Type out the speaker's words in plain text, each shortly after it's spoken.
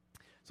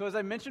So as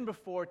I mentioned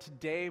before,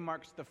 today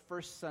marks the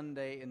first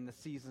Sunday in the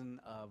season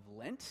of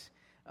Lent.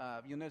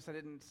 You'll notice I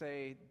didn't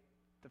say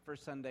the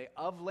first Sunday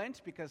of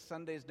Lent because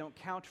Sundays don't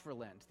count for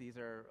Lent. These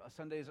are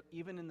Sundays,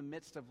 even in the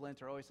midst of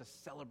Lent, are always a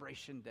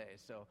celebration day.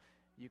 So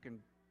you can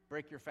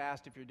break your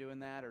fast if you're doing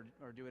that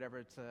or do whatever.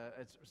 It's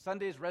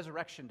Sunday's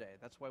Resurrection Day.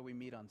 That's why we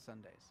meet on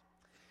Sundays.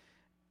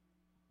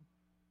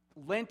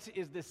 Lent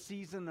is the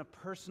season of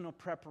personal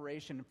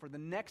preparation. For the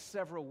next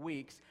several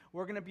weeks,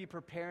 we're going to be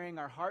preparing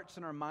our hearts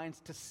and our minds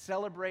to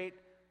celebrate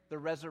the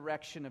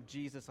resurrection of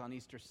Jesus on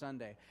Easter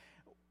Sunday.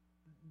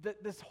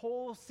 This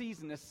whole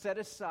season is set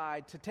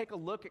aside to take a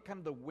look at kind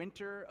of the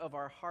winter of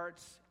our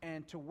hearts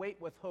and to wait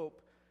with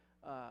hope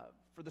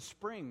for the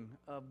spring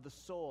of the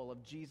soul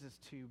of Jesus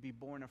to be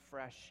born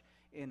afresh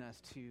in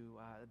us, to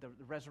the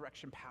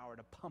resurrection power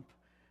to pump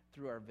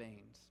through our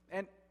veins.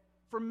 And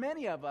for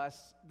many of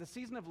us, the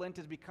season of Lent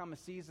has become a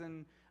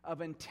season of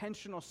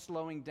intentional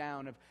slowing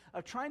down,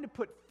 of trying to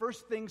put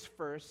first things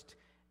first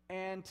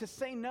and to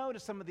say no to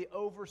some of the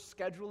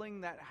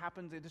overscheduling that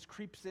happens, it just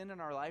creeps in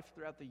our life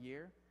throughout the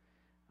year.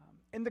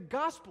 In the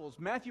Gospels,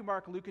 Matthew,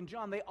 Mark, Luke, and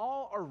John, they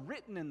all are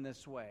written in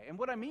this way. And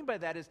what I mean by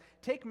that is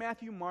take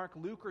Matthew, Mark,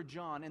 Luke, or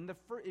John, and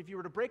if you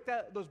were to break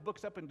those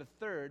books up into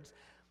thirds,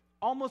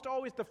 almost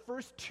always the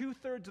first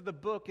 2/3 of the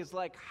book is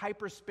like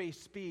hyperspace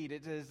speed.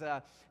 It is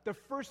the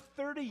first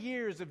 30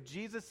 years of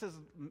Jesus'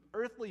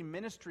 earthly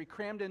ministry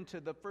crammed into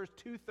the first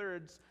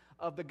 2/3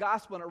 of the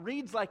gospel. And it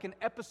reads like an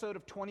episode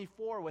of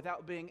 24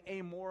 without being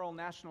amoral,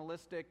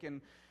 nationalistic,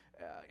 and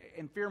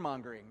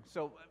fear-mongering.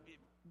 So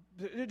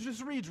it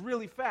just reads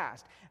really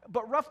fast.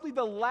 But roughly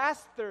the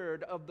last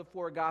third of the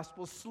four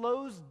Gospels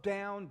slows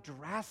down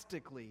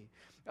drastically.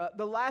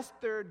 The last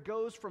third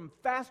goes from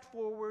fast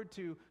forward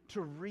to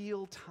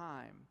real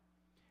time.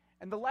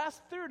 And the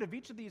last third of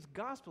each of these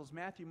Gospels,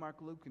 Matthew,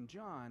 Mark, Luke, and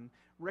John,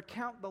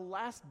 recount the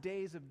last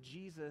days of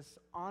Jesus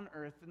on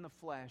earth in the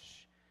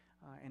flesh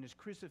and his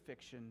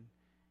crucifixion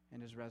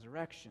and his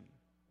resurrection.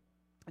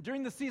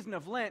 During the season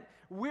of Lent,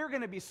 we're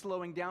going to be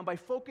slowing down by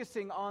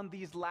focusing on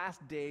these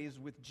last days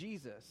with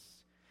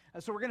Jesus.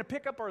 So we're going to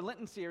pick up our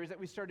Lenten series that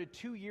we started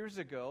 2 years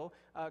ago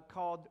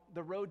called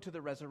The Road to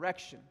the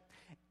Resurrection.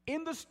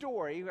 In the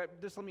story,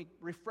 just let me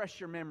refresh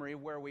your memory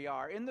of where we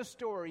are. In the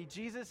story,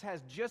 Jesus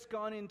has just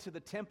gone into the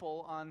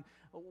temple on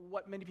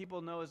what many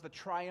people know as the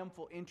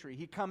triumphal entry.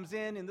 He comes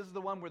in, and this is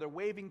the one where they're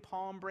waving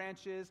palm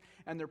branches,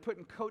 and they're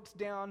putting coats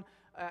down,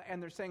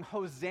 and they're saying,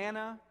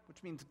 Hosanna,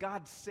 which means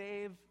God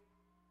save.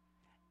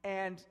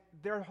 And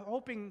they're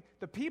hoping,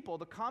 the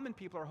common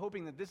people are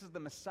hoping that this is the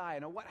Messiah.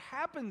 Now what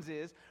happens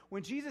is,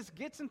 when Jesus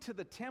gets into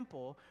the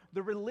temple,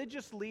 the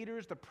religious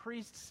leaders, the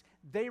priests,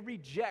 they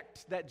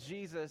reject that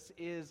Jesus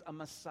is a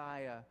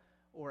Messiah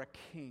or a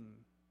king.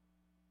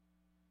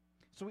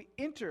 So we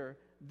enter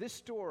this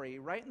story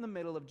right in the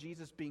middle of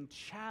Jesus being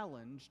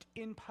challenged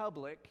in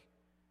public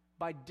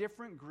by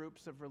different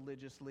groups of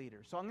religious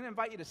leaders. So I'm going to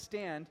invite you to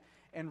stand,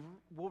 and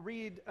we'll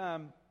read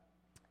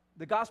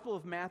the Gospel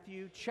of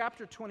Matthew,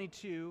 chapter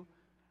 22,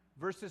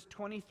 verses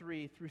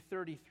 23 through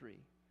 33.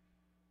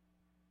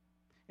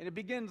 And it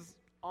begins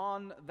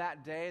on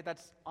that day.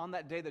 That's on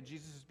that day that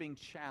Jesus is being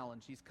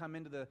challenged. He's come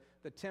into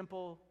the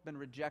temple, been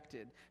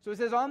rejected. So it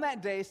says, on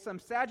that day, some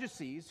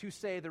Sadducees, who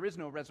say there is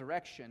no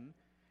resurrection,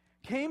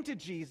 came to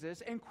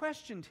Jesus and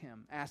questioned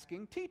him,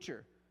 asking,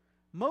 Teacher,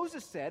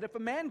 Moses said, if a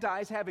man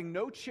dies having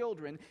no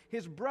children,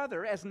 his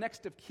brother, as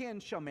next of kin,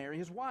 shall marry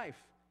his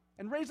wife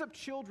and raise up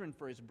children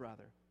for his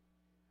brother.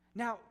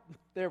 Now,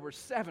 there were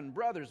 7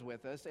 brothers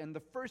with us, and the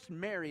first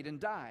married and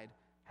died,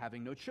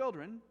 having no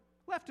children,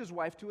 left his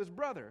wife to his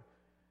brother,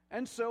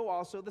 and so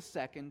also the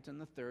second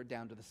and the third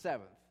down to the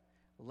 7th.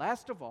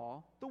 Last of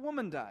all, the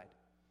woman died.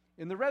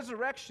 In the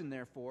resurrection,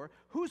 therefore,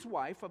 whose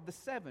wife of the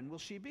 7 will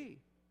she be?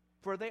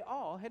 For they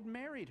all had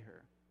married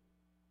her.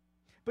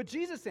 But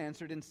Jesus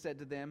answered and said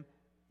to them,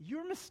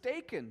 You're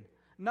mistaken,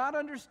 not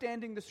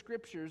understanding the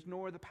Scriptures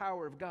nor the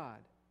power of God.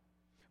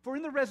 For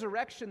in the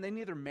resurrection they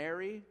neither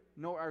marry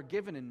nor are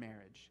given in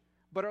marriage,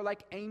 but are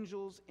like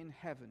angels in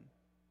heaven.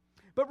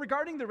 But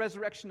regarding the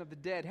resurrection of the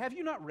dead, have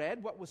you not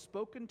read what was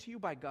spoken to you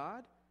by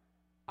God?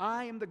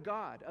 I am the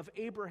God of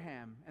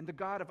Abraham and the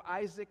God of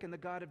Isaac and the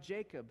God of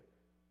Jacob.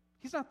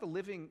 He's not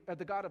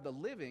the God of the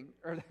living,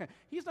 or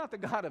he's not the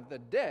God of the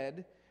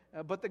dead,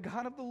 but the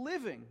God of the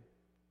living.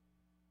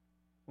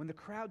 When the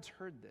crowds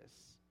heard this,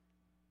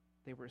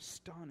 they were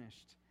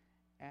astonished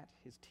at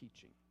his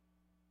teaching.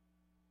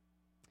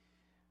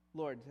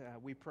 Lord,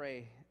 we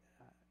pray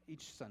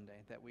each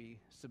Sunday that we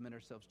submit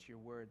ourselves to your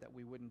word, that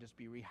we wouldn't just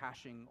be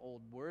rehashing old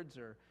words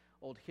or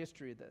old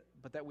history,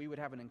 but that we would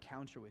have an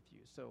encounter with you.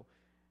 So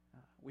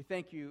we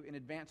thank you in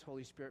advance,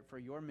 Holy Spirit, for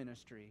your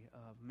ministry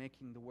of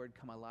making the word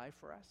come alive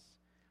for us,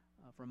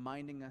 of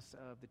reminding us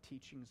of the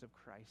teachings of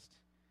Christ,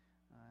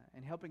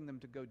 and helping them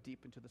to go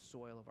deep into the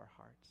soil of our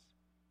hearts.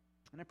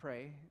 And I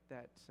pray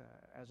that,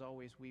 as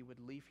always, we would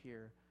leave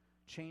here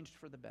changed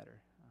for the better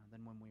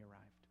than when we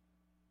arrived.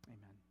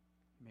 Amen.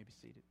 You may be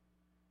seated.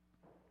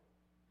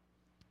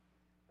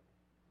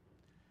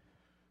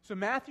 So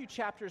Matthew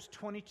chapters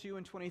 22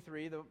 and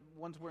 23, the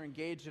ones we're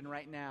engaged in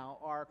right now,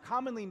 are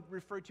commonly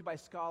referred to by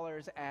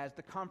scholars as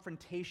the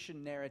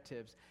confrontation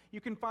narratives.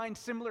 You can find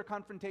similar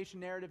confrontation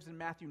narratives in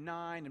Matthew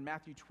 9 and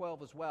Matthew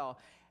 12 as well.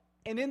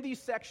 And in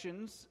these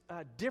sections,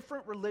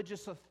 different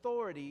religious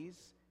authorities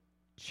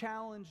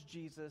challenge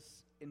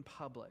Jesus in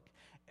public.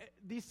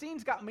 These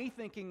scenes got me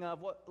thinking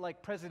of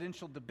like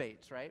presidential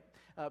debates, right?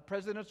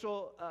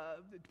 Political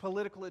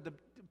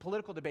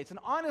debates. And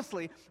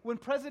honestly, when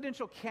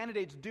presidential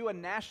candidates do a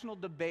national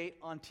debate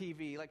on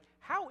TV, like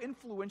how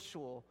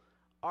influential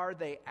are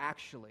they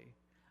actually?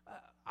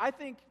 I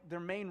think their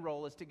main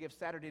role is to give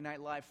Saturday Night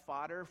Live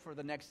fodder for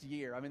the next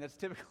year. I mean, that's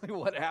typically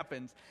what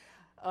happens.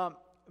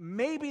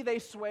 Maybe they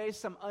sway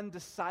some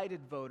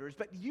undecided voters,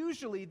 but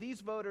usually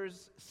these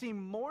voters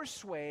seem more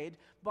swayed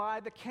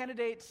by the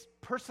candidate's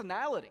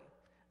personality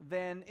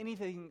than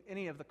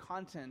any of the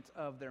content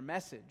of their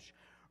message.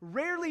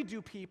 Rarely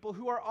do people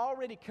who are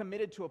already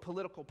committed to a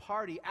political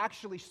party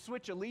actually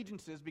switch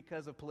allegiances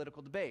because of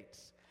political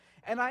debates.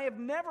 And I have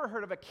never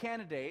heard of a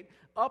candidate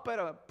up at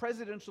a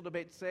presidential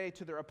debate say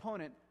to their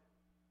opponent,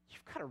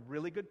 "You've got a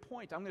really good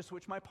point. I'm going to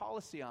switch my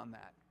policy on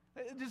that."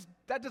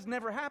 That just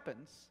never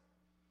happens.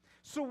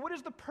 So what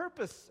is the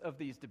purpose of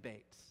these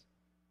debates?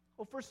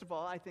 Well, first of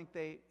all, I think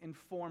they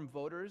inform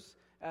voters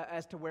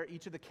as to where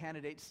each of the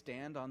candidates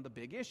stand on the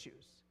big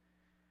issues.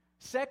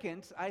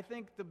 Second, I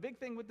think the big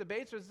thing with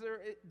debates is they're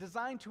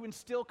designed to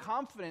instill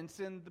confidence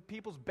in the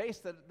people's base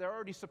that they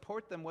already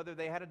support them whether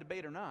they had a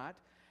debate or not.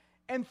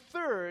 And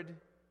third,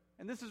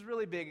 and this is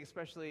really big,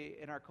 especially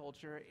in our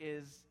culture,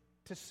 is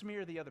to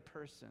smear the other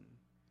person,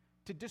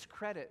 to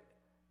discredit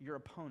your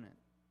opponent.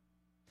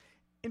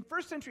 In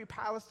first century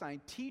Palestine,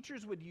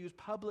 teachers would use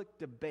public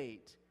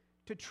debate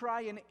to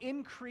try and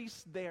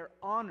increase their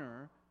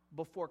honor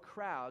before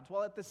crowds,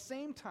 while at the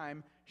same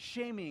time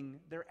shaming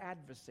their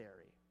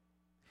adversary.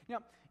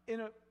 Now,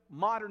 in a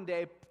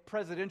modern-day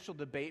presidential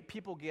debate,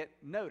 people get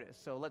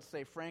noticed. So let's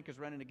say Frank is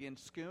running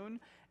against Schoon,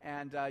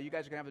 and you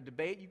guys are going to have a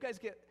debate.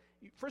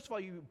 First of all,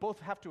 you both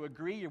have to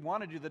agree you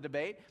want to do the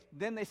debate.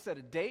 Then they set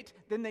a date.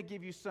 Then they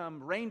give you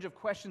some range of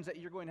questions that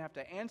you're going to have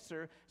to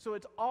answer. So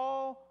it's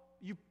all...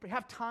 You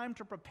have time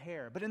to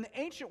prepare. But in the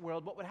ancient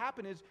world, what would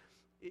happen is,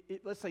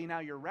 let's say now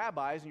you're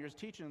rabbis and you're just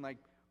teaching, like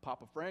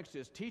Papa Frank's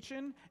just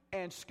teaching,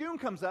 and Schoon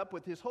comes up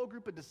with his whole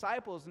group of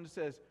disciples and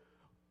says,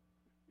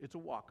 "It's a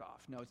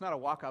walk-off." No, it's not a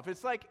walk-off.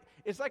 It's like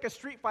a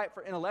street fight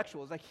for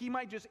intellectuals. Like he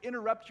might just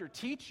interrupt your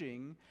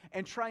teaching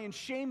and try and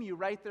shame you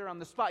right there on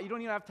the spot. You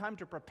don't even have time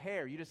to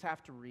prepare. You just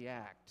have to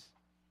react.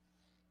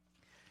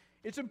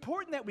 It's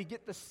important that we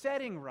get the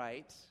setting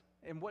right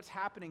and what's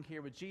happening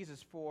here with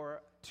Jesus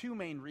for two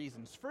main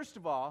reasons. First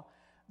of all,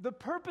 the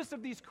purpose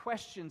of these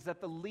questions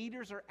that the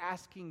leaders are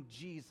asking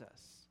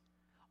Jesus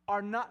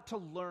are not to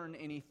learn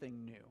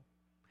anything new.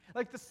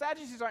 Like the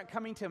Sadducees aren't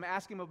coming to him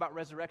asking him about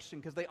resurrection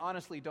because they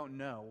honestly don't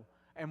know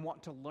and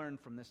want to learn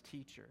from this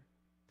teacher.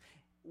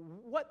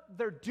 What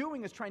they're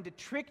doing is trying to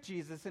trick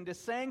Jesus into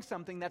saying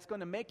something that's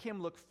going to make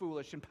him look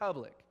foolish in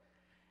public.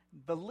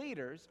 The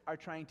leaders are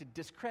trying to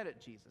discredit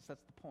Jesus.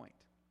 That's the point.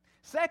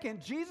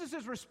 Second,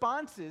 Jesus'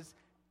 responses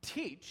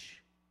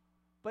teach,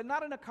 but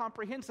not in a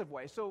comprehensive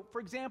way. So,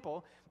 for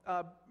example,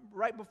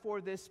 right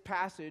before this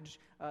passage,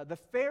 the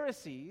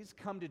Pharisees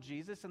come to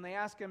Jesus and they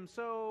ask him,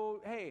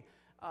 "So, hey,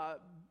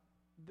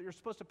 you're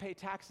supposed to pay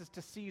taxes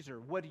to Caesar.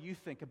 What do you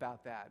think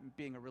about that?"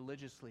 Being a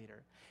religious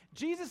leader.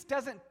 Jesus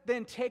doesn't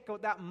then take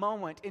that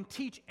moment and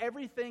teach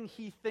everything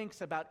he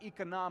thinks about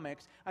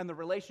economics and the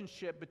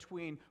relationship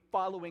between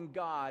following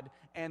God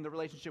and the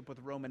relationship with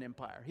the Roman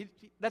Empire.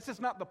 That's just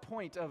not the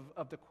point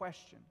of the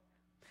question.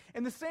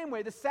 In the same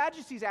way, the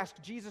Sadducees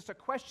asked Jesus a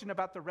question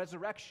about the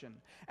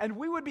resurrection, and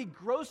we would be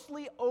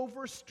grossly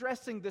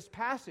overstressing this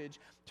passage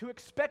to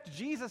expect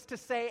Jesus to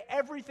say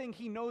everything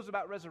he knows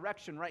about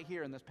resurrection right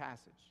here in this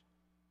passage.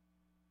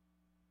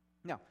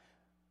 Now,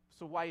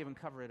 so why even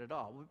cover it at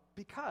all?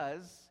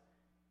 Because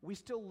we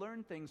still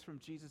learn things from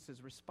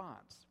Jesus'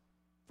 response.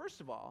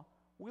 First of all,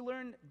 we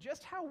learn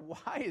just how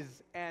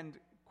wise and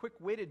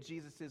quick-witted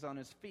Jesus is on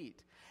his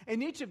feet.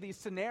 In each of these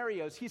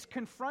scenarios, he's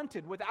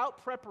confronted without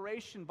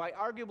preparation by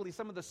arguably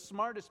some of the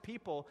smartest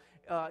people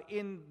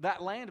in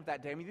that land of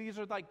that day. I mean, these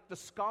are like the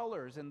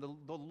scholars and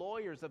the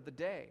lawyers of the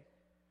day.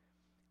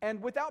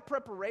 And without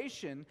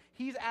preparation,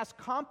 he's asked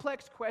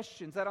complex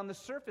questions that on the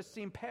surface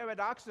seem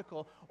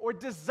paradoxical or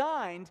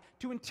designed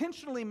to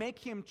intentionally make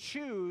him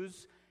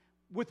choose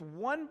with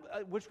one,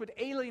 which would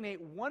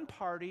alienate one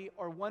party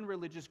or one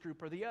religious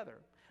group or the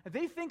other.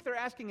 They think they're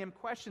asking him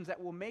questions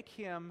that will make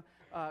him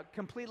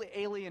completely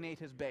alienate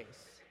his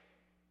base.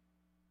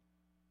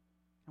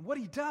 And what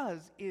he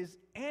does is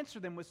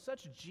answer them with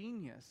such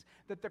genius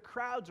that the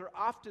crowds are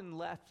often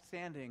left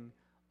standing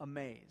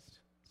amazed.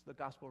 So the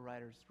gospel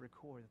writers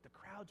record that the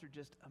crowds are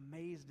just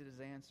amazed at his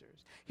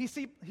answers. He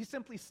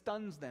simply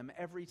stuns them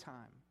every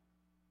time.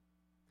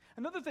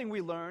 Another thing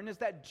we learn is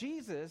that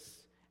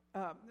Jesus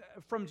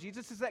from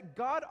Jesus is that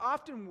God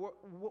often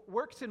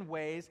works in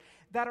ways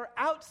that are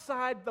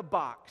outside the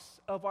box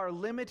of our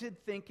limited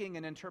thinking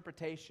and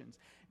interpretations.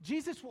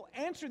 Jesus will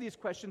answer these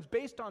questions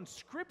based on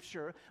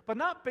Scripture, but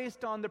not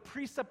based on the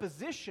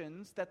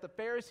presuppositions that the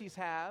Pharisees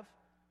have,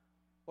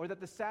 or that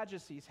the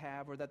Sadducees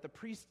have, or that the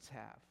priests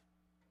have.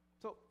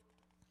 So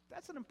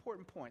that's an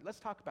important point. Let's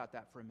talk about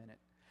that for a minute.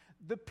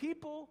 The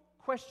people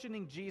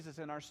questioning Jesus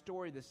in our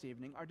story this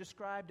evening are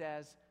described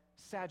as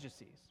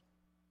Sadducees.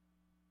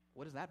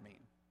 What does that mean?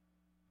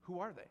 Who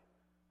are they?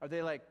 Are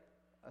they like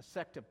a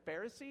sect of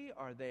Pharisee?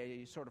 Are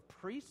they sort of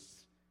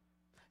priests?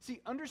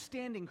 See,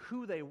 understanding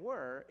who they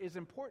were is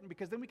important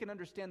because then we can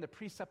understand the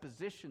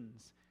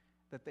presuppositions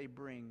that they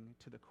bring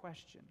to the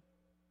question.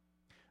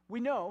 We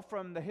know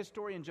from the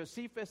historian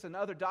Josephus and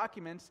other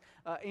documents,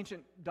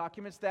 ancient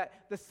documents, that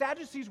the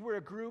Sadducees were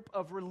a group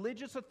of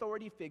religious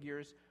authority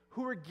figures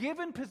who were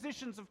given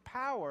positions of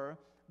power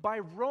by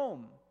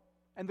Rome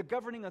and the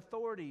governing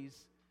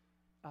authorities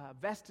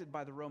vested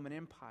by the Roman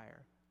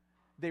Empire.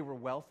 They were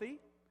wealthy.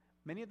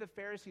 Many of the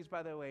Pharisees,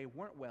 by the way,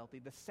 weren't wealthy.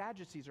 The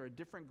Sadducees are a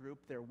different group.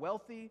 They're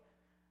wealthy.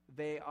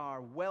 They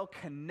are well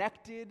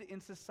connected in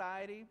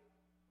society.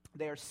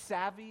 They are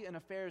savvy in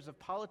affairs of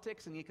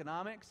politics and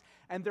economics,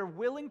 and they're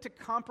willing to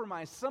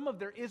compromise some of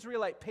their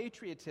Israelite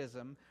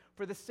patriotism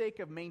for the sake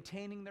of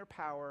maintaining their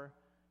power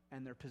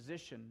and their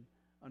position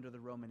under the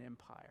Roman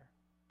Empire.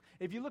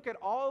 If you look at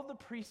all the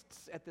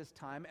priests at this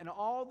time and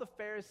all the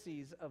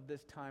Pharisees of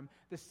this time,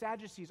 the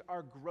Sadducees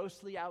are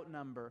grossly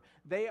outnumbered.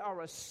 They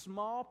are a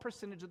small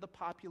percentage of the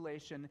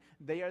population.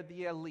 They are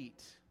the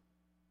elite.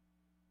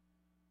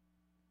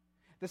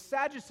 The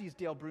Sadducees,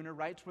 Dale Bruner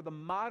writes, were the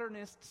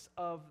modernists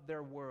of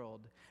their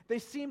world. They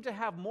seemed to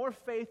have more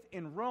faith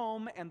in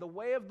Rome and the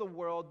way of the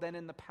world than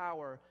in the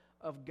power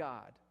of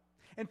God.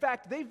 In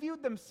fact, they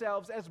viewed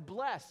themselves as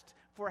blessed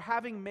for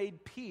having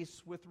made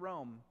peace with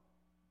Rome.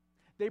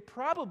 They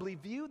probably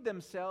viewed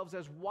themselves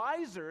as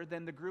wiser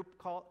than the group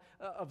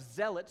of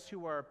zealots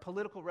who are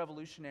political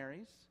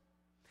revolutionaries.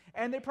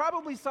 And they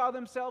probably saw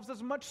themselves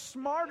as much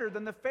smarter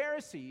than the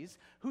Pharisees,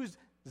 whose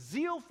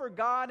zeal for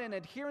God and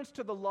adherence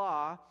to the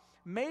law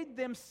made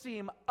them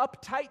seem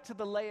uptight to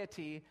the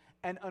laity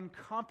and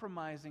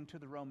uncompromising to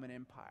the Roman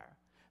Empire.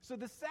 So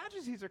the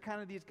Sadducees are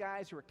kind of these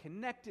guys who are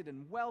connected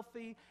and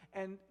wealthy,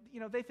 and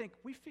they think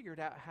we figured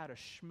out how to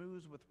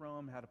schmooze with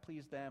Rome, how to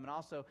please them, and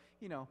also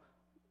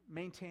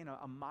maintain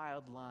a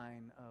mild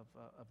line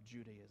of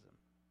Judaism.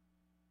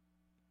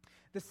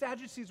 The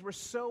Sadducees were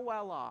so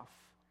well off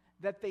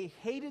that they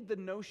hated the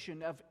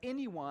notion of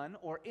anyone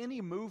or any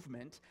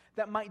movement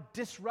that might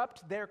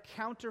disrupt their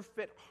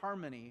counterfeit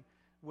harmony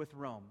with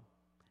Rome.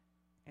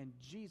 And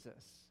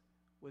Jesus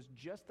was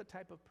just the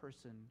type of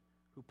person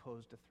who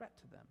posed a threat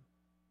to them.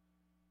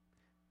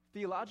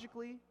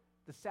 Theologically,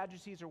 the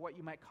Sadducees are what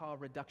you might call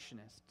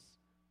reductionists.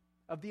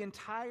 Of the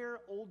entire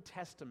Old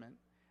Testament,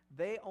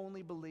 they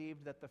only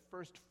believed that the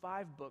first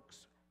 5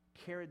 books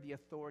carried the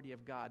authority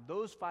of God.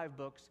 Those 5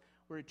 books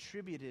were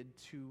attributed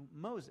to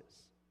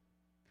Moses.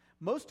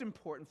 Most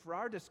important for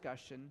our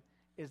discussion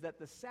is that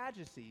the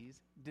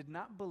Sadducees did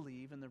not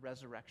believe in the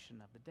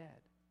resurrection of the dead.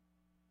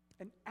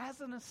 And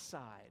as an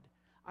aside,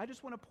 I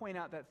just want to point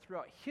out that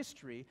throughout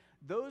history,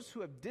 those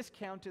who have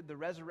discounted the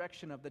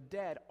resurrection of the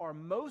dead are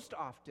most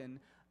often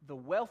the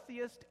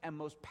wealthiest and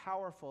most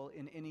powerful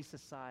in any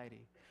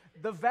society.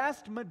 The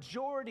vast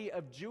majority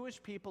of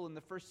Jewish people in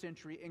the first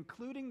century,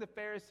 including the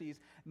Pharisees,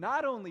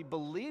 not only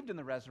believed in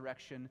the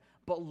resurrection,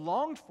 but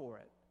longed for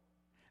it.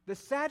 The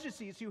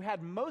Sadducees, who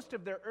had most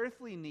of their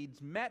earthly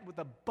needs met with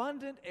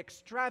abundant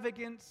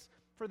extravagance,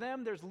 for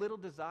them there's little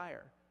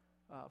desire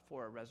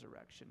for a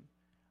resurrection.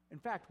 In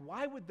fact,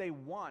 why would they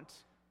want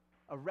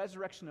a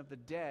resurrection of the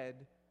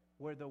dead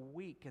where the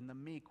weak and the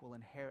meek will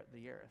inherit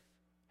the earth?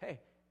 Hey,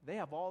 they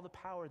have all the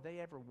power they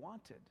ever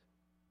wanted.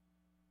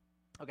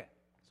 Okay,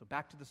 so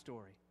back to the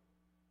story.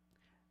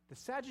 The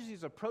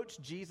Sadducees approach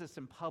Jesus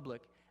in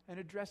public and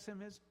address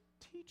him as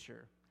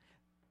teacher.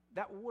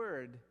 That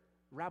word,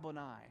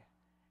 Rabboni,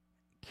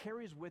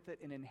 carries with it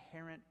an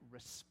inherent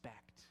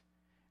respect.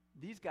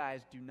 These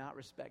guys do not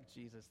respect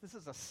Jesus. This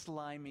is a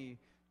slimy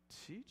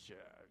teacher.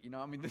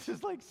 This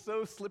is like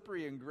so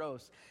slippery and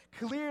gross.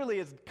 Clearly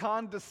it's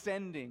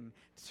condescending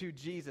to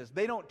Jesus.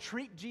 They don't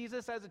treat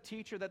Jesus as a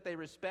teacher that they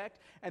respect,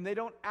 and they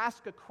don't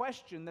ask a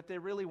question that they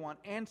really want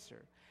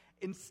answered.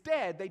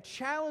 Instead, they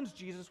challenge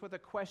Jesus with a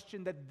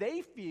question that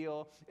they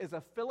feel is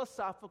a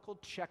philosophical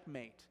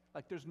checkmate.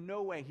 Like there's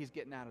no way he's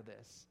getting out of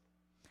this.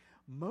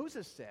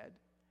 Moses said,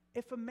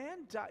 if a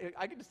man dies,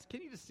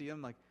 can you just see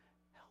him like,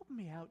 help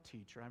me out,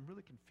 teacher. I'm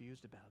really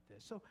confused about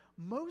this. So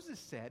Moses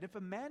said, if a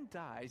man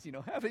dies,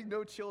 having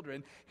no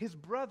children, his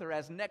brother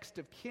as next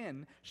of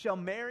kin shall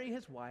marry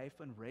his wife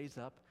and raise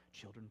up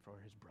children for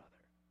his brother.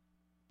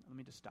 Let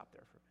me just stop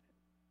there for a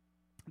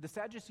minute. The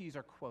Sadducees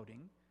are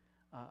quoting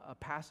a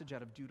passage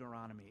out of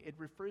Deuteronomy. It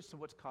refers to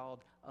what's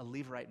called a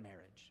Levirate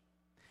marriage.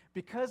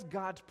 Because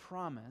God's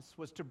promise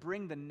was to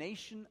bring the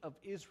nation of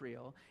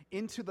Israel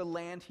into the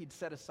land he'd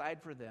set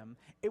aside for them,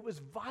 it was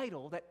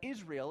vital that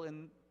Israel,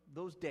 in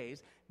those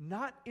days,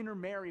 not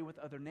intermarry with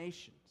other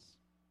nations.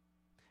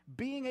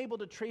 Being able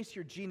to trace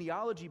your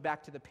genealogy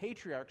back to the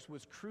patriarchs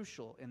was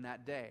crucial in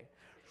that day.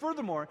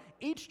 Furthermore,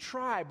 each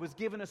tribe was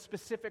given a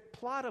specific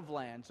plot of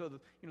land. So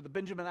the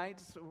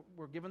Benjaminites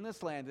were given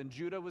this land, and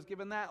Judah was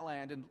given that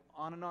land, and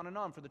on and on and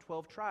on for the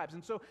 12 tribes.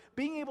 And so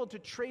being able to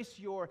trace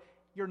your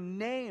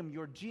name,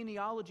 your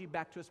genealogy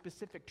back to a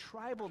specific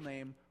tribal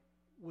name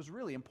was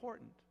really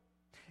important.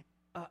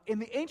 In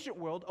the ancient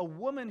world, a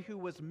woman who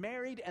was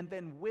married and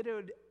then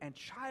widowed and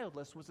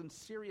childless was in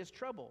serious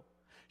trouble.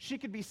 She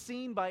could be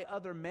seen by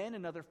other men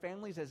and other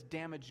families as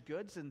damaged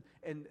goods and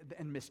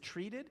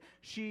mistreated.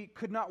 She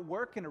could not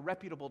work in a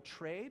reputable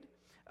trade,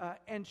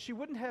 and she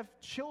wouldn't have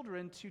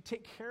children to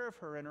take care of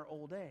her in her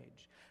old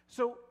age.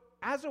 So,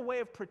 as a way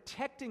of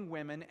protecting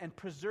women and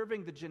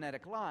preserving the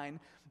genetic line,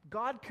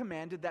 God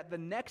commanded that the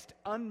next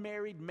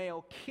unmarried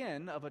male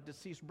kin of a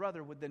deceased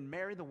brother would then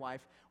marry the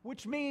wife,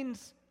 which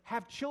means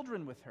have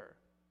children with her.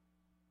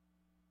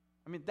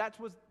 I mean, that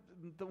was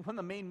one of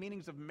the main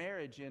meanings of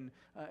marriage in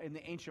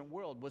the ancient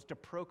world, was to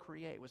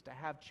procreate, was to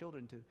have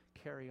children to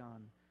carry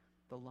on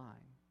the line.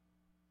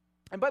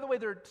 And by the way,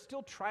 there are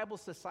still tribal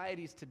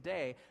societies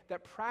today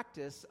that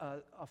practice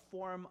a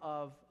form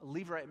of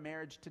Levirate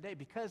marriage today,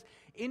 because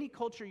any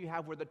culture you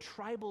have where the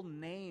tribal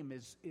name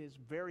is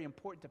very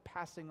important to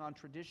passing on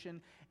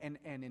tradition and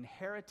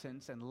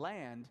inheritance and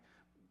land,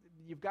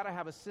 you've got to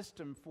have a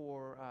system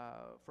for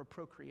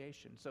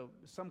procreation. So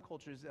some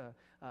cultures,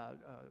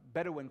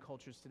 Bedouin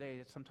cultures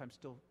today, sometimes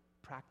still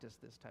practice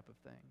this type of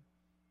thing.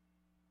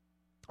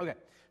 Okay,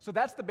 so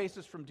that's the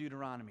basis from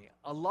Deuteronomy,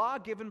 a law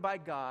given by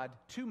God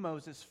to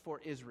Moses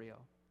for Israel.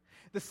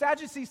 The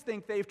Sadducees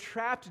think they've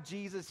trapped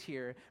Jesus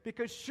here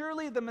because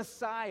surely the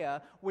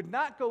Messiah would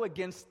not go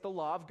against the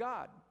law of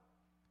God.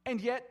 And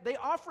yet they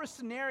offer a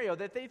scenario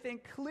that they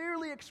think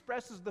clearly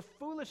expresses the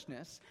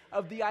foolishness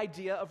of the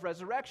idea of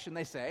resurrection.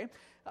 They say,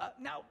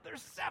 now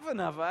there's 7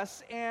 of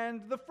us,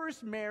 and the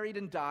first married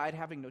and died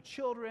having no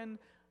children,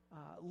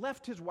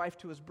 left his wife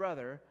to his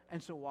brother,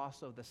 and so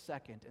also the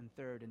second and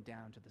third and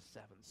down to the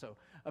 7th. So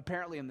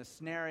apparently in this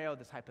scenario,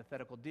 this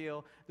hypothetical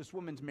deal, this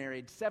woman's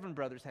married 7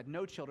 brothers, had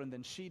no children,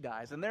 then she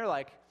dies. And they're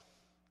like,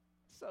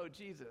 so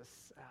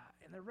Jesus,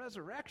 in the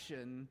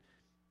resurrection,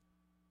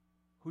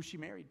 who's she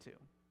married to?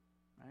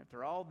 Right? If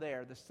they're all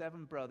there, the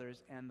 7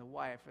 brothers and the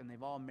wife, and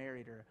they've all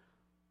married her,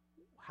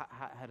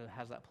 how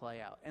does that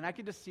play out? And I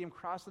could just see them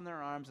crossing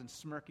their arms and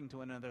smirking to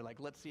one another like,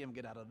 let's see him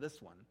get out of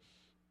this one.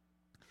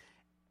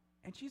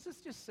 And Jesus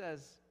just says,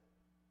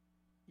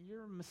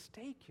 you're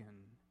mistaken.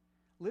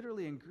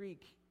 Literally in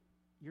Greek,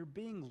 you're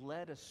being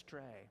led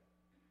astray.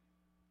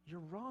 You're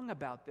wrong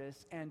about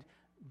this, and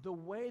the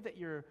way that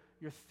you're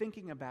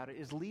thinking about it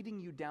is leading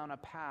you down a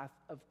path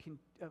of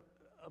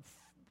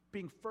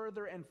being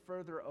further and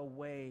further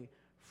away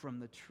from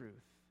the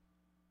truth.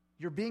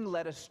 You're being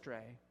led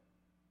astray.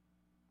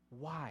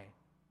 Why?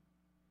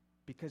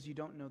 Because you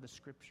don't know the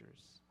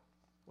Scriptures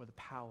or the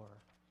power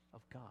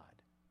of God.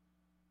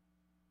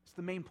 It's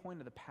the main point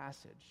of the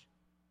passage.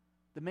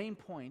 The main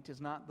point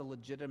is not the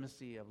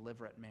legitimacy of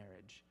Levirate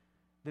marriage.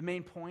 The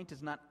main point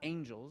is not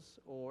angels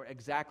or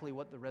exactly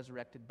what the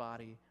resurrected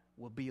body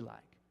will be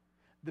like.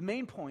 The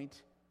main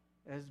point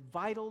is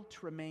vital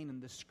to remain in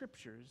the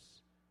Scriptures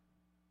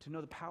to know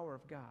the power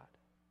of God.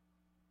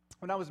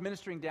 When I was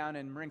ministering down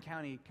in Marin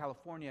County,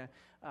 California,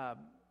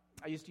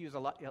 I used to use a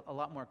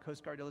lot more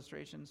Coast Guard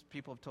illustrations.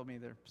 People have told me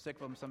they're sick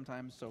of them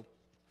sometimes. So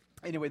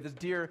anyway, this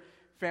dear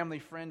family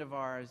friend of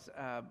ours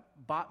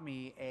bought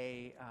me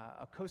a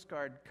Coast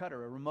Guard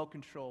cutter, a remote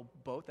control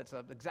boat that's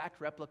an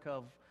exact replica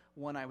of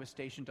one I was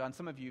stationed on.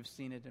 Some of you have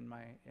seen it in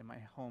my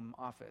home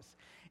office.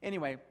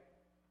 Anyway,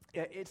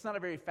 it's not a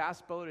very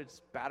fast boat.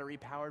 It's battery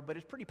powered, but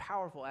it's pretty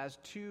powerful. It has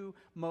 2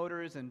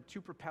 motors and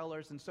 2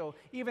 propellers, and so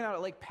even out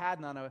at Lake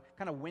Padden on a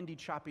kind of windy,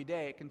 choppy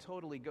day, it can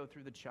totally go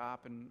through the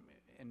chop and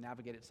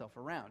navigate itself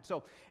around.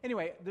 So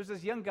anyway, there's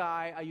this young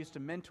guy I used to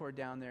mentor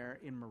down there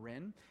in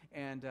Marin,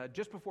 and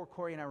just before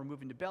Corey and I were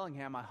moving to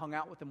Bellingham, I hung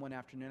out with him one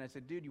afternoon. I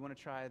said, dude, you want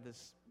to try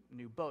this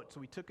new boat? So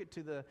we took it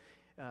to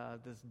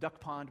this duck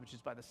pond, which is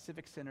by the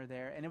Civic Center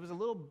there, and it was a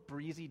little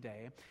breezy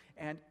day,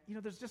 and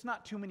there's just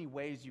not too many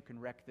ways you can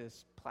wreck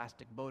this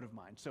plastic boat of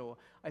mine. So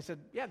I said,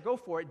 yeah, go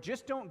for it.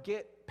 Just don't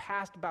get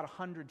past about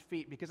 100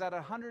 feet, because at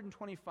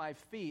 125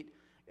 feet,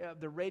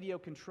 the radio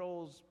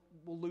controls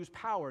will lose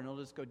power and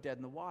it'll just go dead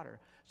in the water.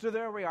 So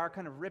there we are,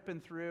 kind of ripping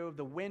through.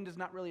 The wind is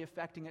not really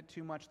affecting it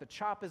too much. The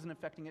chop isn't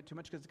affecting it too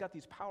much because it's got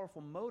these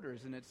powerful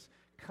motors and it's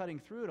cutting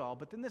through it all.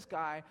 But then this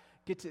guy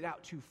gets it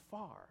out too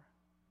far.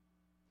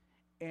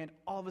 And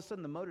all of a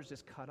sudden the motor's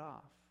just cut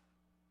off.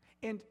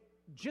 And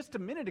just a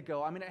minute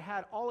ago, it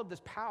had all of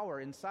this power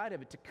inside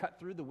of it to cut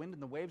through the wind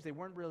and the waves.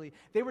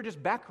 They were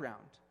just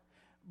background.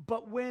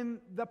 But when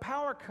the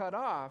power cut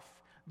off,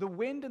 the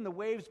wind and the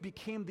waves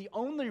became the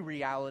only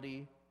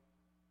reality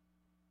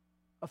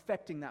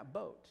affecting that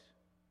boat.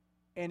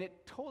 And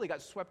it totally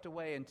got swept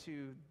away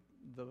into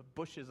the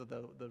bushes of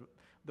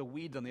the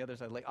weeds on the other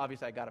side of the lake.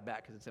 Obviously, I got it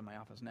back because it's in my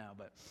office now.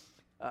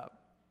 But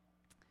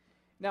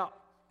now,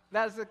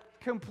 That is a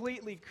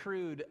completely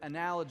crude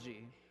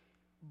analogy.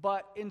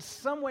 But in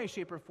some way,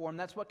 shape, or form,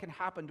 that's what can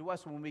happen to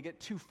us when we get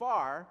too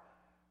far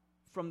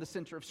from the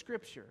center of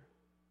Scripture.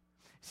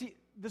 See,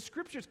 the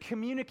Scriptures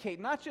communicate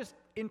not just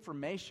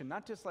information,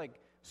 not just like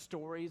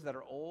stories that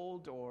are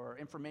old or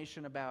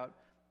information about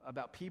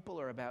people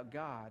or about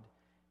God.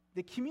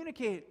 They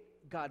communicate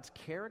God's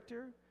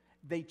character.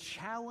 They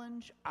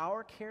challenge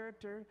our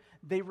character.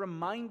 They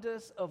remind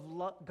us of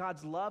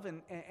God's love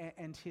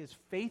and His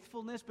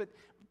faithfulness. But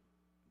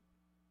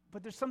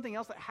there's something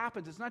else that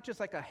happens. It's not just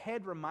like a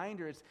head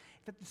reminder. It's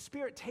that the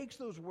Spirit takes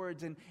those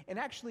words and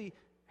actually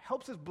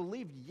helps us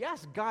believe,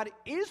 yes, God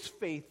is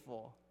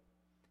faithful.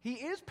 He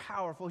is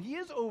powerful. He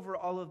is over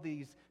all of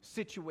these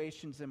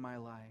situations in my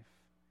life.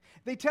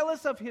 They tell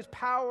us of His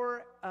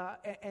power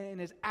and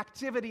His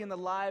activity in the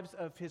lives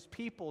of His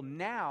people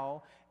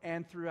now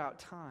and throughout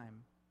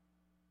time.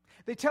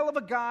 They tell of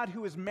a God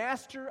who is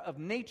master of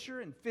nature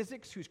and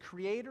physics, who's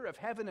creator of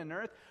heaven and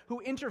earth, who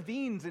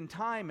intervenes in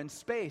time and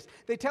space.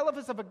 They tell of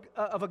us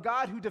of a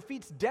God who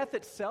defeats death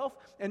itself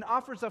and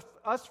offers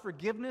us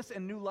forgiveness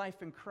and new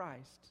life in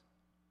Christ.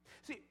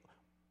 See,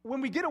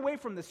 when we get away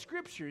from the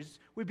Scriptures,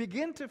 we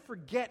begin to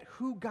forget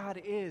who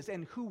God is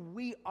and who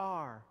we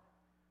are.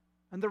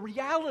 And the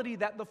reality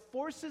that the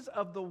forces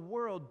of the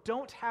world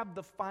don't have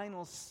the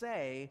final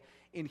say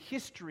in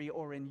history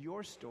or in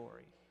your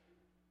story.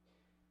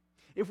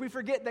 If we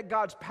forget that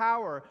God's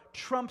power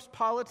trumps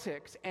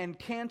politics and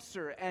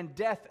cancer and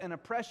death and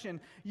oppression,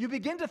 you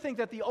begin to think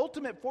that the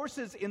ultimate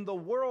forces in the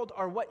world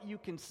are what you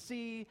can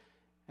see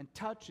and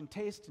touch and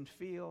taste and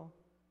feel,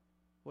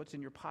 what's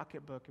in your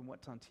pocketbook and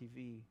what's on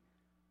TV.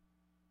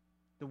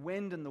 The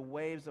wind and the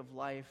waves of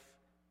life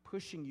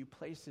pushing you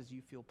places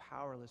you feel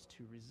powerless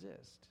to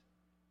resist.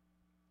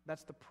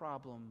 That's the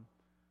problem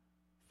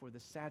for the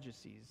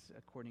Sadducees,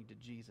 according to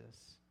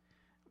Jesus.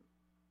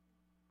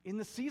 In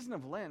the season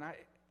of Lent,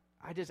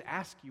 I just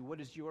ask you,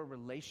 what is your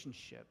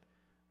relationship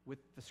with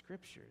the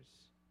Scriptures?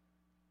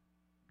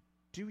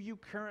 Do you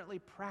currently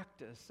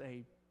practice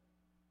a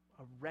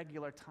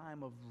regular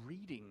time of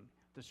reading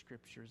the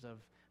Scriptures, of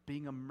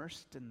being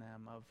immersed in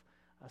them, of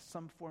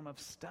some form of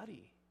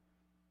study?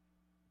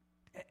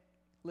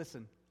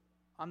 Listen,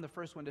 I'm the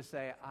first one to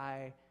say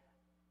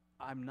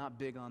I'm not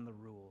big on the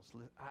rules.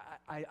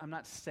 I'm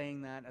not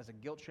saying that as a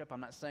guilt trip. I'm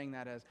not saying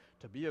that as,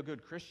 to be a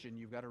good Christian,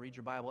 you've got to read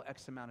your Bible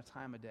X amount of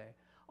time a day.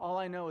 All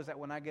I know is that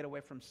when I get away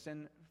from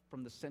sin,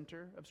 from the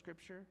center of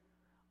Scripture,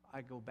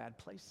 I go bad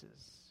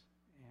places.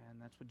 And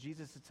that's what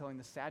Jesus is telling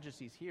the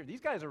Sadducees here.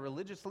 These guys are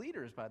religious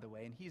leaders, by the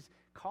way, and He's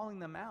calling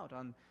them out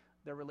on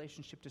their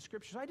relationship to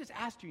Scripture. So I just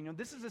asked you,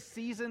 this is a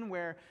season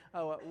where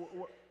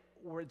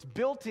it's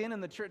built in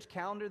the church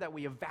calendar that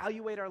we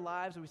evaluate our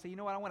lives and we say, you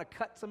know what, I want to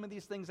cut some of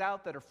these things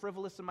out that are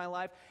frivolous in my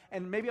life,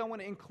 and maybe I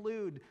want to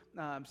include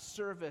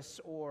service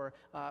or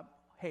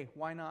hey,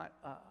 why not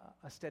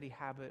a steady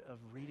habit of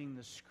reading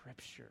the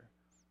Scripture,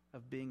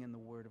 of being in the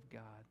Word of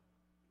God?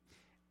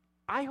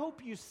 I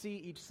hope you see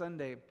each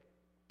Sunday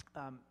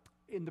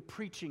in the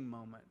preaching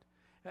moment.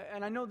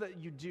 And I know that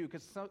you do,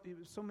 because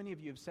so many of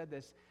you have said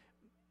this.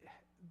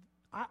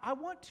 I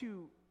want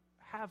to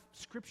have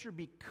Scripture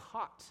be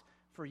caught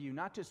for you,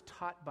 not just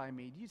taught by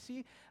me. Do you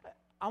see?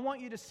 I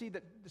want you to see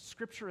that the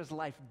Scripture is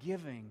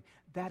life-giving,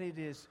 that it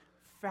is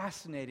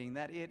fascinating,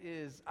 that it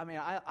is,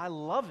 I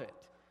love it.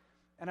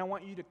 And I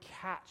want you to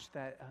catch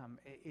that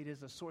it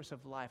is a source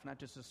of life, not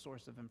just a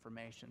source of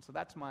information. So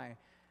that's my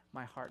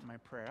heart and my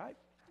prayer. I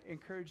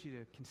encourage you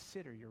to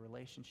consider your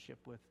relationship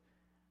with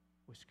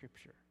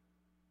Scripture.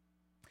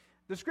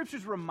 The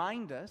Scriptures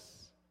remind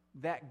us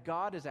that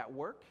God is at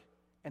work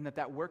and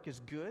that work is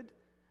good,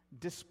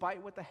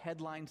 despite what the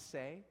headlines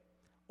say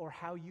or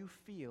how you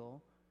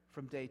feel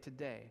from day to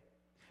day.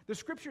 The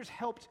Scriptures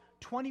helped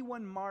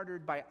 21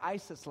 martyred by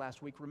ISIS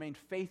last week remain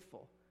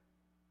faithful,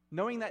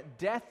 knowing that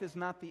death is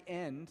not the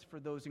end for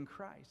those in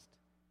Christ.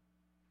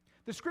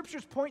 The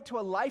Scriptures point to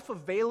a life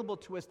available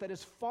to us that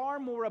is far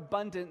more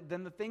abundant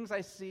than the things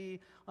I see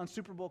on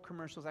Super Bowl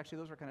commercials. Actually,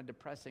 those were kind of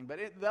depressing, but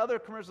the other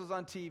commercials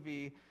on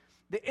TV,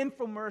 the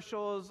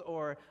infomercials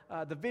or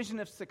the vision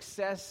of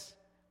success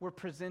were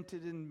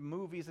presented in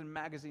movies and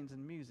magazines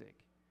and music.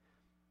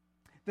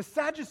 The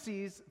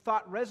Sadducees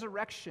thought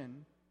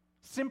resurrection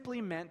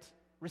simply meant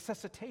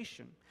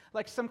resuscitation,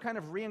 like some kind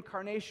of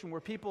reincarnation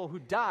where people who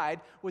died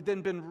would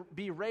then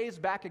be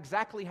raised back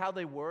exactly how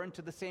they were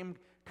into the same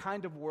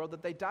kind of world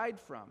that they died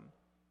from.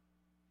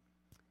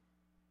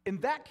 In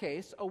that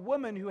case, a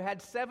woman who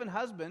had 7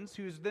 husbands,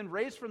 who's then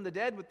raised from the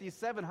dead with these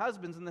 7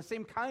 husbands in the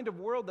same kind of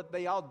world that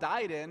they all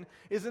died in,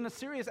 is in a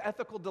serious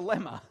ethical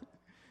dilemma.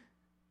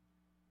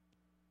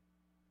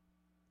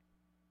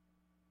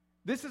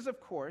 This is, of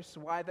course,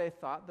 why they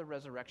thought the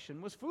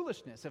resurrection was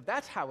foolishness. If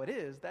that's how it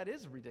is, that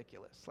is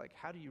ridiculous. Like,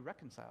 how do you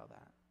reconcile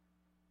that?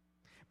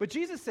 But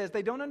Jesus says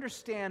they don't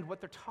understand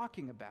what they're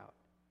talking about.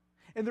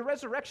 In the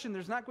resurrection,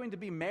 there's not going to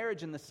be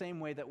marriage in the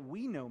same way that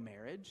we know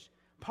marriage.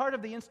 Part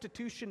of the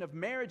institution of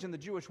marriage in the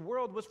Jewish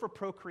world was for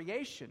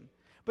procreation.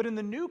 But in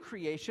the new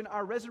creation,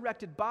 our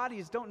resurrected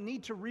bodies don't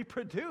need to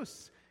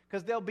reproduce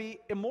because they'll be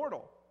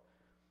immortal.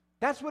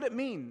 That's what it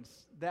means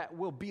that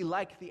we'll be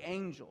like the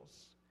angels.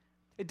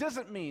 It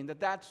doesn't mean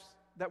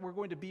that we're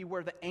going to be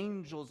where the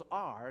angels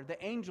are.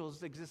 The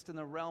angels exist in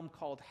a realm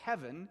called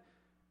heaven.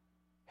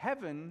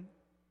 Heaven,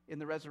 in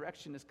the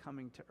resurrection, is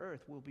coming to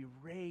earth. We'll be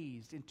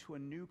raised into a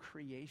new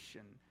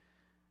creation.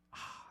 I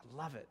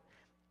love it.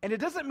 And it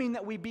doesn't mean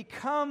that we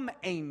become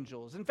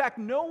angels. In fact,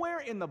 nowhere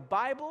in the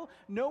Bible,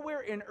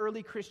 nowhere in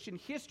early Christian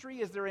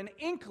history is there an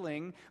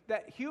inkling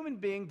that human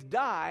beings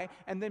die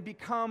and then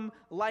become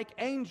like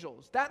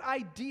angels. That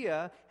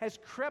idea has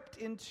crept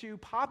into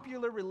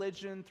popular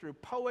religion through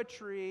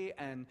poetry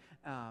and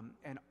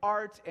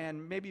art,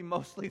 and maybe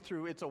mostly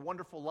through It's a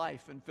Wonderful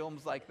Life and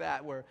films like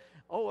that, where,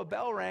 a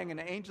bell rang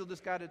and an angel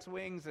just got its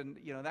wings and,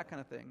 that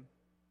kind of thing.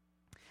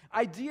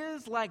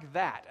 Ideas like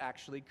that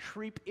actually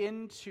creep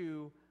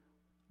into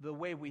the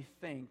way we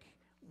think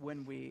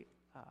when we're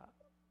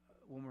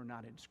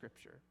not in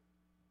Scripture.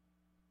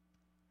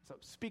 So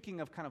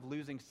speaking of kind of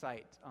losing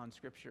sight on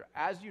Scripture,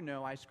 as you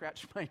know, I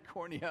scratched my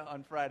cornea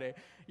on Friday.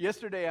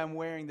 Yesterday I'm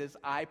wearing this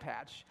eye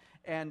patch,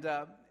 and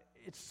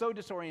it's so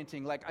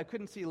disorienting. Like, I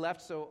couldn't see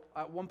left, so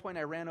at one point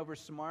I ran over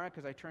Samara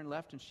because I turned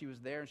left and she was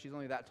there, and she's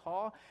only that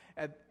tall.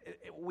 And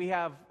we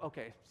have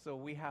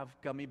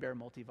Gummy Bear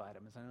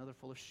multivitamins. I know they're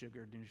full of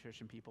sugar,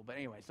 nutrition people, but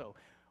anyway, so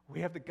we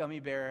have the Gummy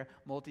Bear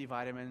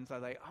multivitamins.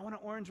 I want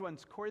an orange one.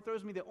 So Corey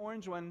throws me the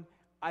orange one.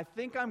 I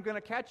think I'm going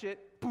to catch it.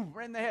 Boom,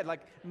 right in the head.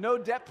 Like, no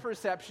depth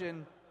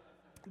perception.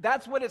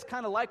 That's what it's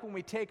kind of like when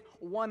we take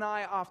one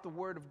eye off the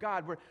Word of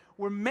God.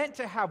 We're meant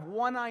to have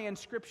one eye in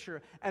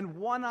Scripture and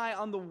one eye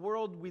on the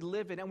world we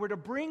live in. And we're to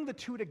bring the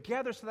two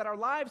together so that our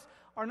lives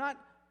are not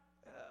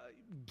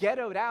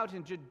ghettoed out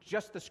into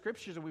just the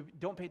Scriptures and we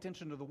don't pay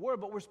attention to the world,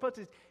 but we're supposed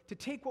to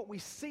take what we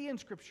see in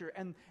Scripture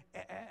and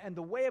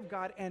the way of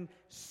God and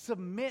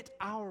submit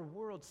our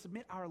world,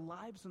 submit our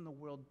lives in the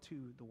world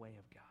to the way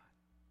of God.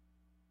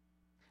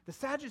 The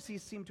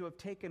Sadducees seem to have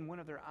taken one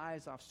of their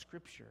eyes off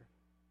Scripture,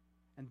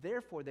 and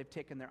therefore they've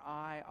taken their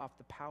eye off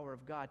the power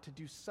of God to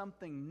do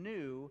something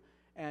new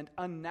and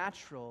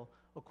unnatural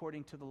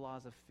according to the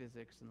laws of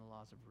physics and the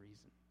laws of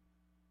reason.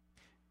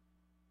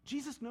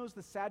 Jesus knows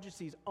the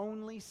Sadducees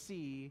only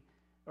see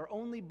or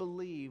only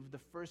believe the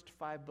first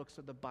 5 books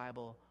of the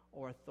Bible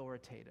are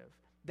authoritative.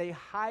 They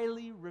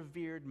highly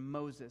revered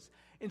Moses.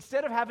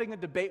 Instead of having a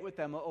debate with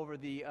them over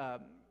the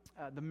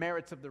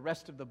merits of the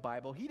rest of the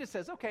Bible, he just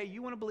says, okay,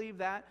 you want to believe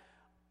that?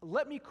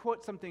 Let me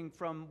quote something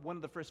from one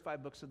of the first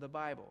 5 books of the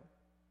Bible.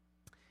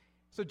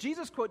 So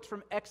Jesus quotes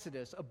from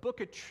Exodus, a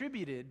book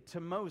attributed to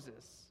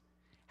Moses.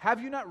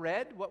 Have you not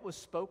read what was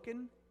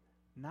spoken?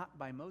 Not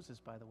by Moses,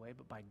 by the way,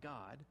 but by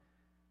God.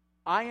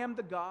 I am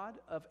the God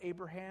of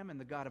Abraham and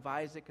the God of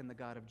Isaac and the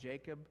God of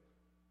Jacob.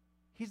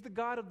 He's the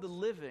God of the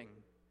living,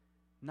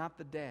 not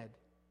the dead.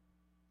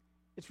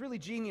 It's really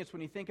genius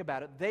when you think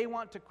about it. They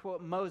want to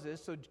quote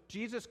Moses, so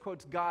Jesus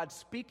quotes God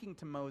speaking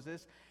to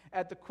Moses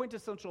at the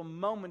quintessential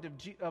moment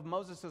of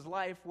Moses'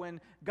 life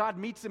when God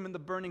meets him in the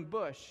burning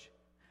bush.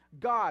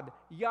 God,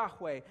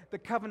 Yahweh, the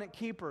covenant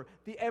keeper,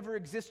 the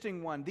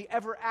ever-existing one, the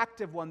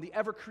ever-active one, the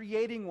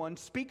ever-creating one,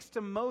 speaks to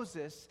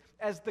Moses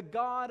as the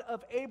God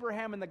of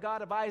Abraham and the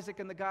God of Isaac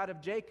and the God of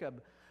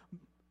Jacob.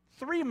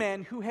 3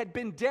 men who had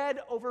been dead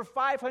over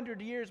 500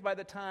 years by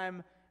the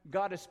time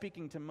God is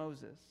speaking to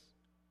Moses.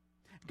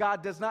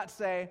 God does not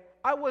say,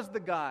 I was the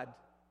God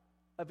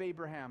of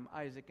Abraham,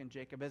 Isaac, and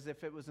Jacob, as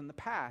if it was in the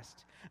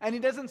past. And he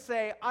doesn't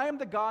say, I am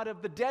the God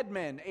of the dead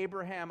men,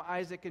 Abraham,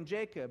 Isaac, and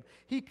Jacob.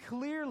 He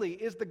clearly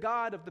is the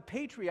God of the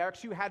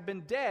patriarchs who had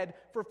been dead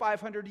for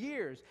 500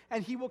 years.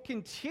 And he will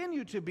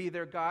continue to be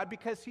their God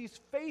because he's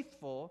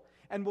faithful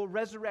and will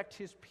resurrect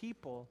his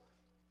people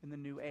in the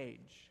new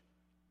age.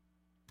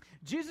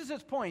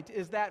 Jesus' point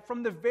is that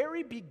from the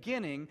very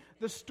beginning,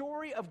 the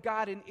story of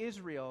God in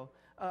Israel,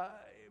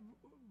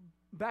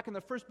 back in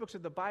the first books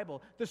of the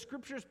Bible, the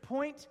Scriptures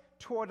point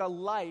toward a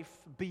life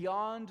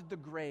beyond the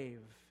grave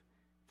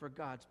for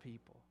God's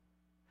people.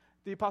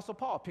 The Apostle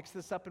Paul picks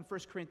this up in 1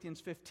 Corinthians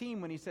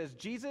 15 when he says,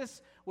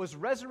 Jesus was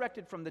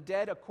resurrected from the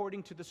dead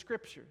according to the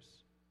Scriptures.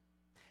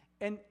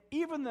 And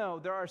even though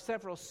there are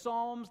several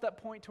Psalms that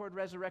point toward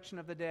resurrection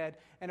of the dead,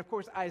 and of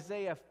course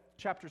Isaiah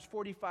chapters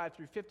 45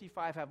 through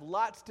 55 have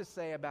lots to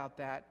say about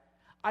that,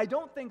 I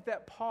don't think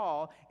that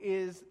Paul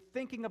is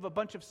thinking of a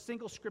bunch of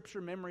single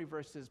scripture memory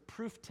verses,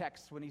 proof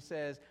texts, when he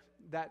says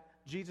that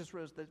Jesus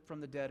rose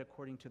from the dead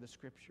according to the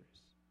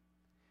Scriptures.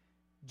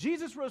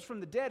 Jesus rose from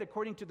the dead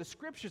according to the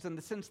Scriptures in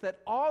the sense that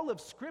all of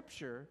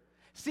Scripture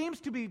seems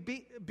to be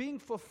being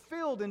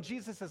fulfilled in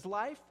Jesus'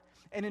 life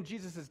and in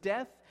Jesus'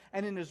 death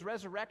and in his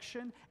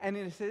resurrection and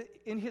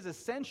in his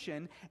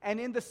ascension and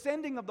in the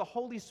sending of the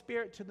Holy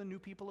Spirit to the new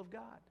people of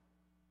God,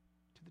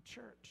 to the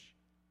church,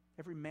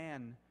 every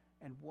man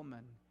and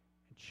woman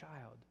and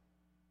child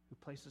who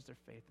places their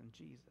faith in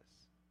Jesus.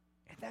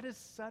 And that is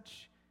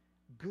such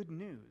good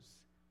news.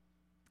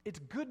 It's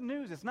good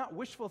news. It's not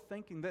wishful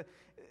thinking.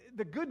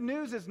 The good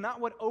news is not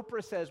what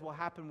Oprah says will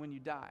happen when you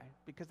die,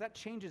 because that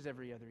changes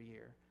every other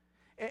year.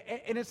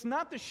 And it's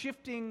not the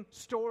shifting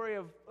story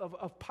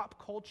of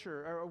pop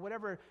culture or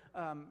whatever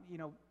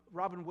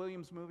Robin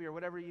Williams movie or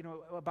whatever,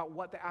 about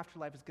what the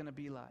afterlife is going to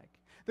be like.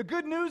 The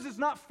good news is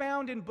not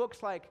found in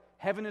books like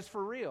Heaven is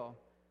for Real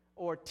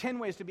or 10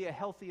 Ways to be a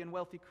Healthy and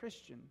Wealthy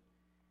Christian.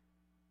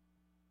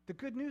 The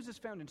good news is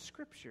found in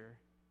Scripture.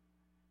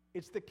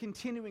 It's the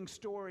continuing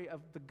story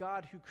of the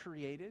God who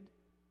created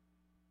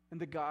and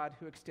the God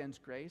who extends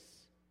grace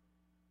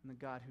and the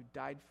God who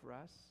died for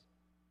us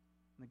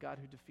and the God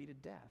who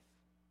defeated death.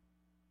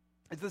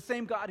 It's the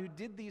same God who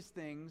did these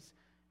things,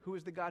 who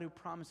is the God who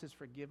promises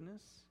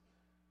forgiveness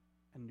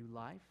and new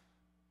life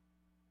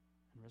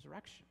and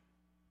resurrection.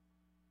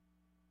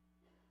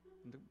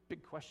 And the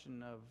big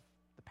question of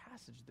the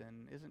passage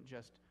then isn't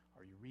just,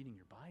 are you reading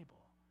your Bible?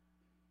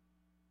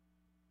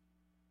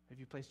 Have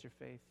you placed your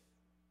faith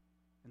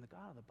in the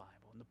God of the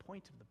Bible and the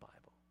point of the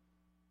Bible?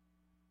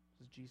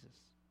 This is Jesus.